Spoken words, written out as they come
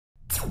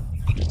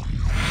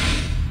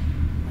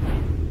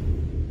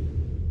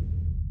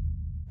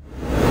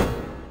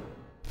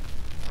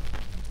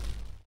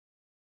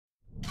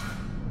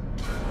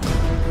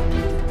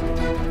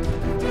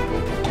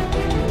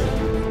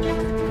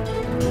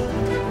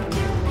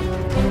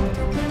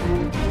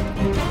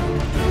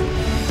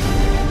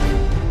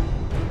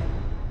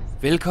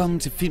Velkommen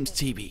til Filmz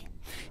TV.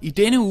 I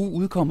denne uge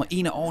udkommer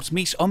en af årets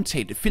mest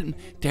omtalte film,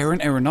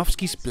 Darren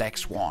Aronofskys Black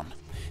Swan.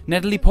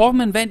 Natalie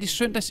Portman vandt i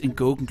søndags en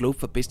Golden Globe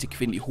for bedste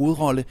kvindelige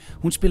hovedrolle.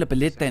 Hun spiller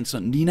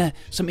balletdanseren Nina,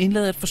 som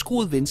indlader et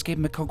forskruet venskab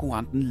med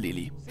konkurrenten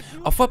Lily.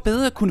 Og for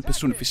bedre at kunne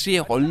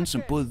personificere rollen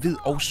som både hvid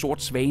og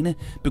sort svane,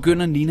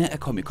 begynder Nina at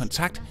komme i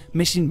kontakt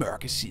med sin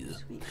mørke side.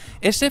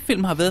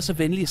 SF-film har været så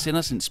venlig at sende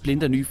os en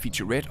splinter ny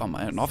featurette om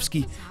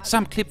Aronofsky,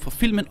 samt klip fra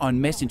filmen og en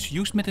masse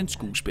interviews med den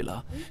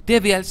skuespillere. Det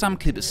har vi alt sammen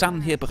klippet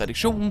sammen her på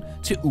redaktionen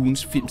til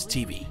ugens Filmz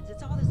TV.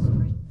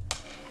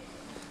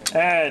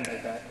 And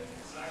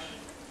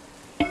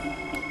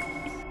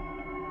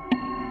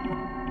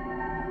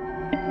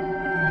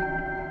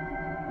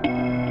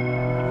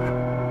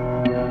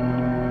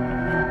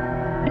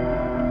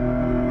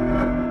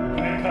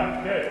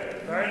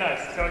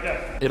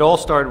it all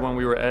started when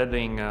we were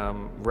editing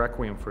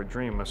Requiem for a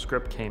Dream. A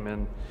script came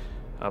in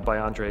by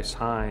Andres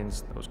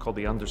Hines. It was called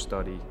The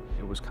Understudy.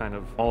 It was kind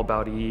of all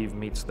about Eve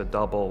meets The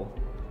Double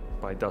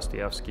by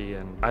Dostoevsky,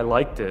 and I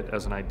liked it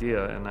as an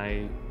idea, and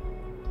I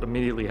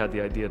immediately had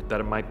the idea that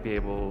it might be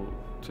able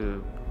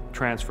to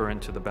transfer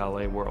into the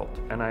ballet world.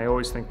 And I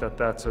always think that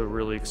that's a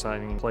really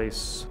exciting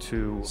place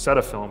to set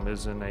a film,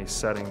 is in a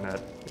setting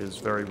that is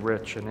very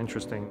rich and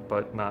interesting,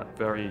 but not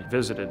very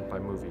visited by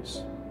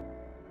movies.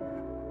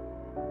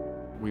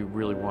 We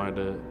really wanted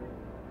to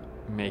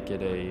make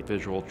it a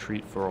visual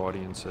treat for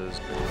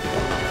audiences.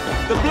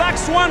 The Black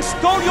Swan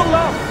stole your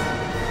love!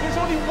 There's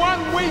only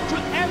one way to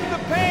end the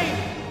pain!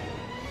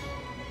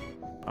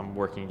 I'm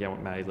working again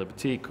with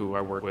Natalie, who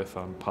I worked with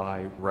on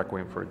Pi,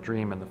 Requiem for a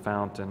Dream, and The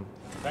Fountain.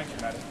 Thank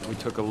you, Maddie. We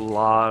took a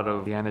lot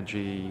of the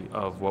energy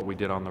of what we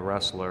did on The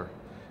Wrestler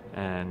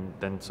and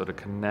then sort of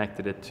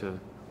connected it to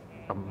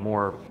a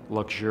more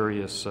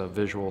luxurious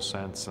visual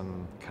sense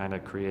and kind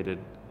of created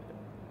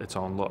its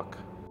own look.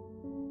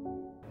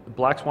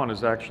 Black Swan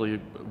is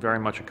actually very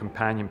much a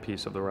companion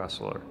piece of The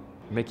Wrestler.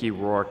 Mickey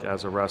Rourke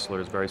as a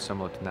wrestler is very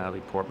similar to Natalie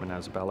Portman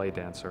as a ballet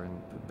dancer,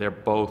 and they're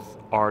both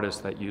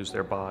artists that use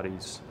their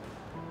bodies,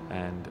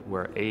 and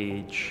where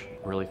age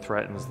really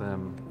threatens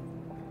them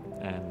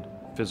and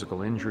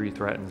physical injury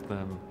threatens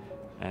them,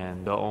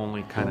 and the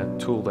only kind of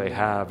tool they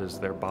have is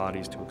their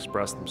bodies to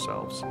express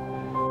themselves.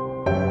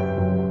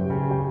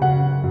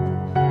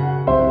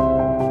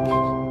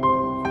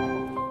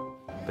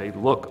 They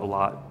look a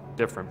lot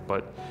different,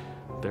 but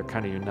they're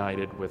kind of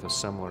united with a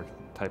similar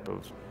type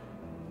of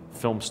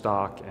film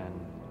stock and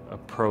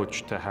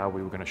approach to how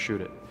we were going to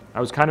shoot it. I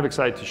was kind of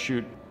excited to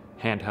shoot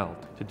handheld,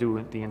 to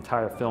do the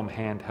entire film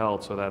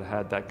handheld so that it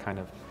had that kind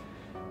of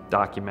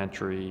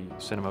documentary,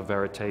 cinema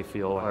verite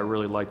feel. I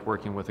really liked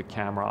working with a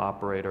camera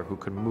operator who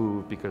could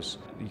move, because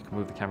you can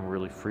move the camera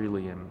really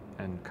freely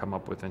and come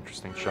up with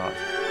interesting shots.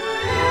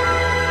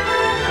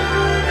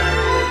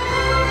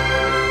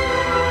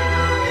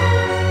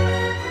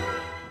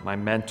 My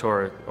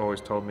mentor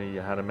always told me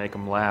how to make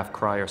them laugh,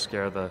 cry, or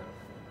scare the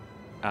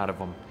out of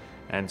them.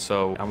 And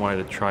so I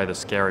wanted to try the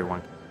scary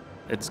one.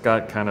 It's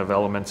got kind of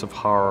elements of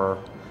horror,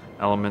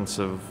 elements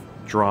of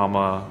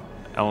drama,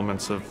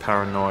 elements of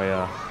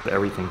paranoia.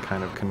 Everything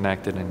kind of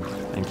connected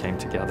and came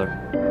together.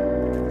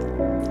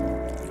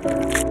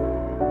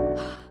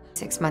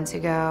 6 months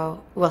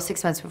ago, well,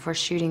 6 months before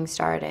shooting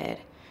started,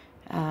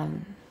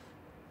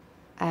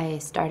 I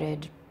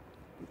started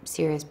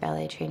serious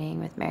ballet training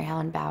with Mary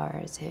Helen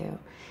Bowers, who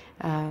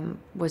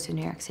was in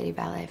New York City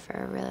Ballet for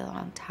a really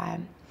long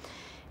time.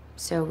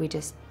 So we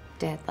just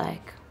did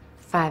like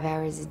 5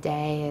 hours a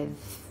day of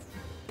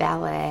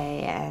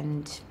ballet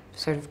and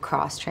sort of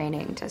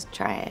cross-training to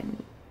try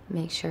and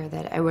make sure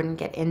that I wouldn't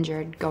get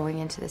injured going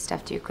into the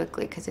stuff too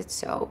quickly, because it's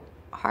so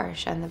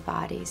harsh on the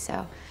body.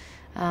 So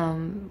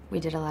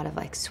we did a lot of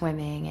like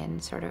swimming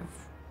and sort of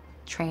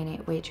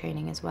training, weight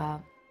training as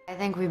well. I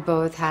think we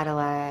both had a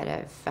lot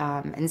of,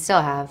 and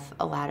still have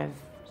a lot of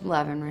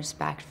love and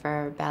respect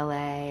for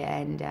ballet,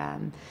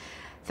 and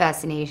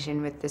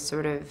fascination with this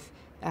sort of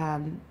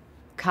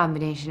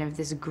combination of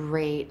this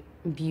great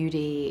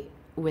beauty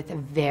with a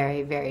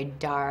very, very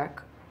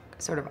dark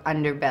sort of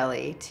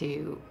underbelly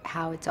to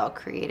how it's all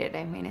created.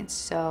 I mean, it's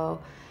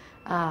so,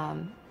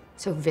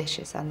 so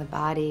vicious on the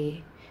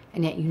body,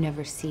 and yet you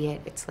never see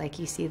it. It's like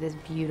you see this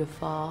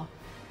beautiful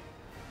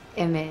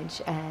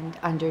image, and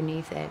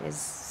underneath it is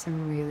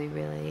some really,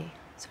 really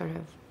sort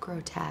of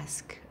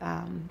grotesque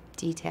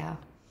detail.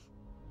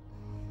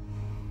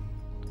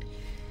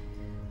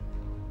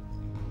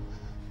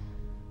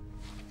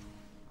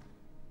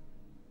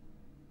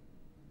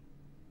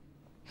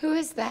 Who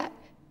is that?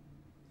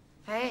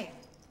 Hey.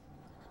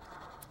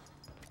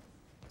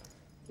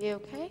 You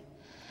okay?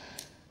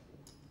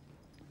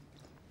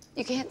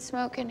 You can't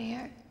smoke in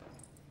here.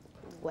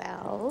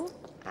 Well,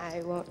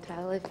 I won't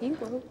tell if you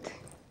won't.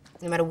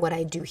 No matter what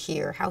I do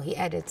here, how he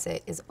edits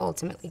it is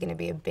ultimately going to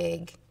be a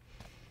big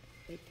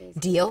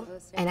deal,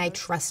 and I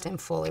trust him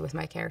fully with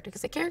my character,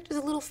 because the character's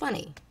a little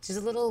funny. She's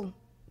a little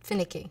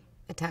finicky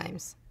at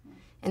times.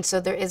 And so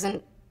there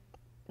isn't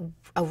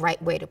a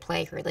right way to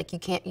play her. Like, I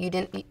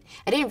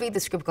didn't read the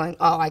script going,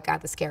 oh, I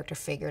got this character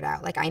figured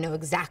out. Like, I know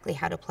exactly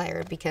how to play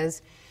her,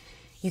 because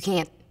you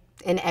can't.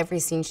 In every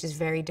scene, she's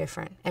very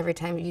different. Every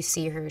time you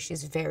see her,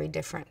 she's very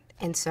different.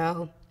 And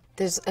so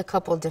there's a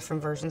couple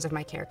different versions of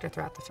my character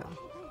throughout the film.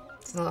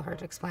 It's a little hard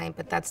to explain,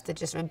 but that's the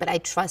gist of it. But I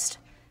trust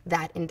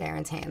that in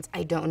Darren's hands.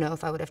 I don't know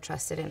if I would have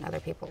trusted it in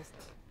other people's.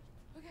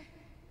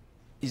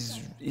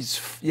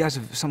 He has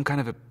some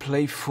kind of a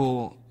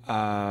playful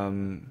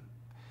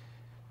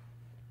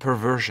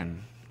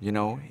perversion, you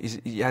know.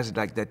 He has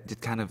like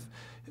that kind of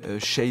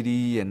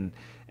shady and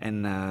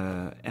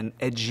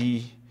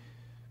edgy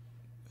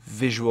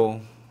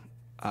visual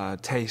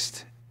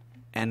taste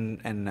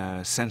and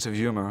sense of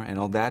humor and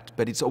all that,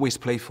 but it's always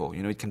playful.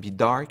 You know, it can be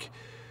dark,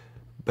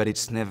 but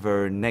it's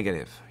never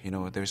negative. You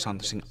know, there's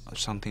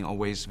something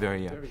always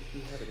very.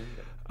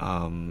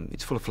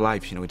 It's full of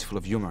life. You know, it's full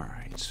of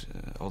humor. It's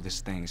all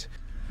these things.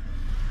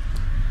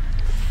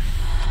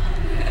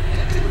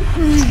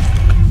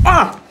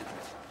 Ah!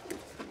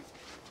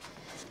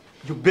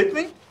 You bit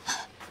me?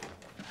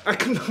 I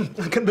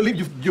can't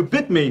believe you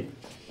bit me.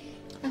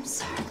 I'm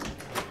sorry.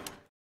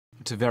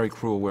 It's a very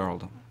cruel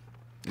world.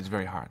 It's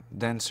very hard.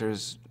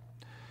 Dancers,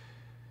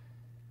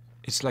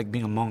 it's like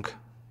being a monk.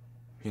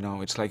 You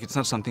know, it's like, it's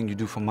not something you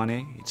do for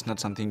money. It's not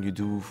something you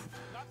do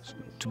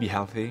to be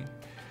healthy.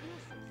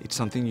 It's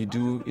something you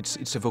do,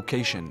 it's a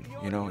vocation,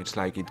 you know. It's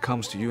like, it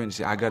comes to you and you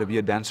say, I gotta be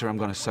a dancer, I'm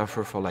gonna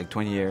suffer for like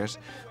 20 years.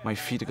 My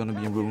feet are gonna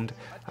be ruined.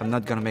 I'm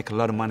not gonna make a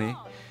lot of money.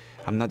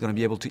 I'm not gonna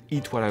be able to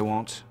eat what I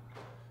want,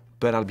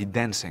 but I'll be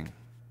dancing.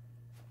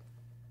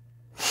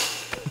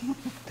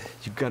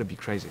 You gotta be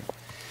crazy.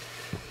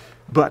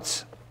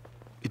 But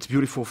it's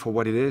beautiful for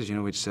what it is, you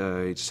know.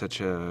 It's such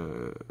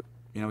a,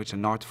 you know, it's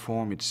an art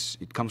form.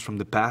 It comes from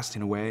the past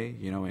in a way,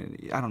 you know. And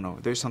I don't know.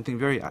 There's something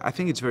very. I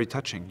think it's very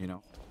touching, you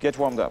know. Get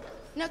warmed up.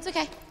 No, it's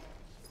okay.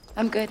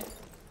 I'm good.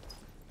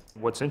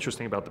 What's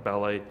interesting about the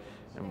ballet,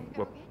 and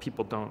what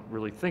people don't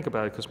really think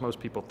about it, because most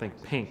people think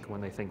pink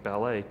when they think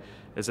ballet,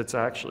 is it's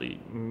actually,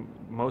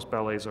 most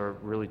ballets are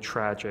really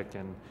tragic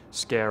and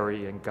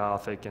scary and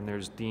gothic, and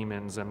there's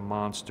demons and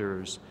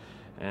monsters.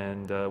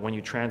 And when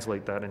you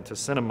translate that into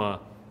cinema,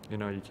 you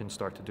know, you can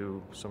start to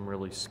do some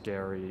really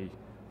scary,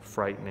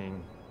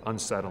 frightening,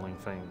 unsettling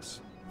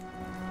things.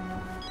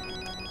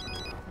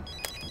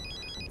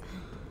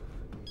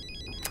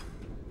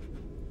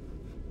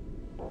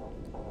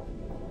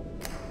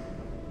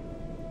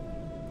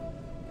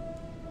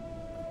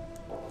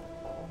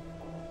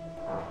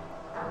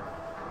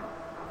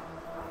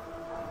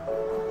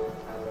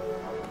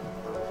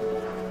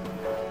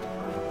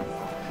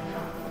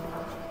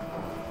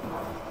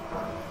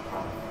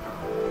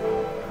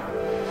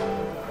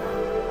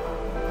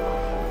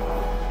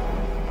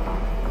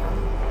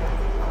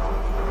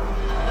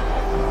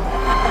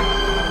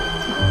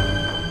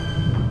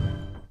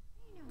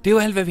 Det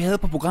var alt, hvad vi havde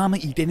på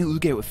programmet i denne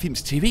udgave af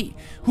Filmz TV.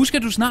 Husk,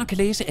 at du snart kan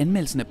læse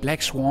anmeldelsen af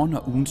Black Swan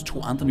og ugens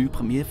 2 andre nye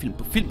premierefilm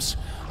på Filmz.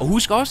 Og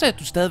husk også, at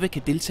du stadigvæk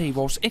kan deltage i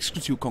vores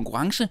eksklusive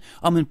konkurrence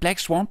om en Black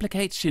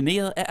Swan-plakat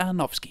generet af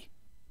Aronofsky.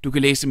 Du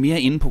kan læse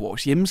mere inde på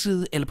vores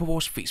hjemmeside eller på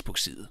vores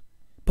Facebook-side.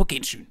 På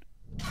gensyn.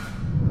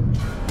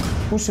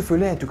 Husk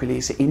selvfølgelig, at du kan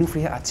læse endnu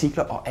flere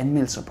artikler og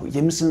anmeldelser på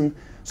hjemmesiden,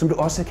 som du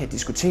også kan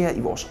diskutere i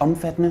vores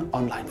omfattende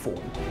online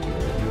forum.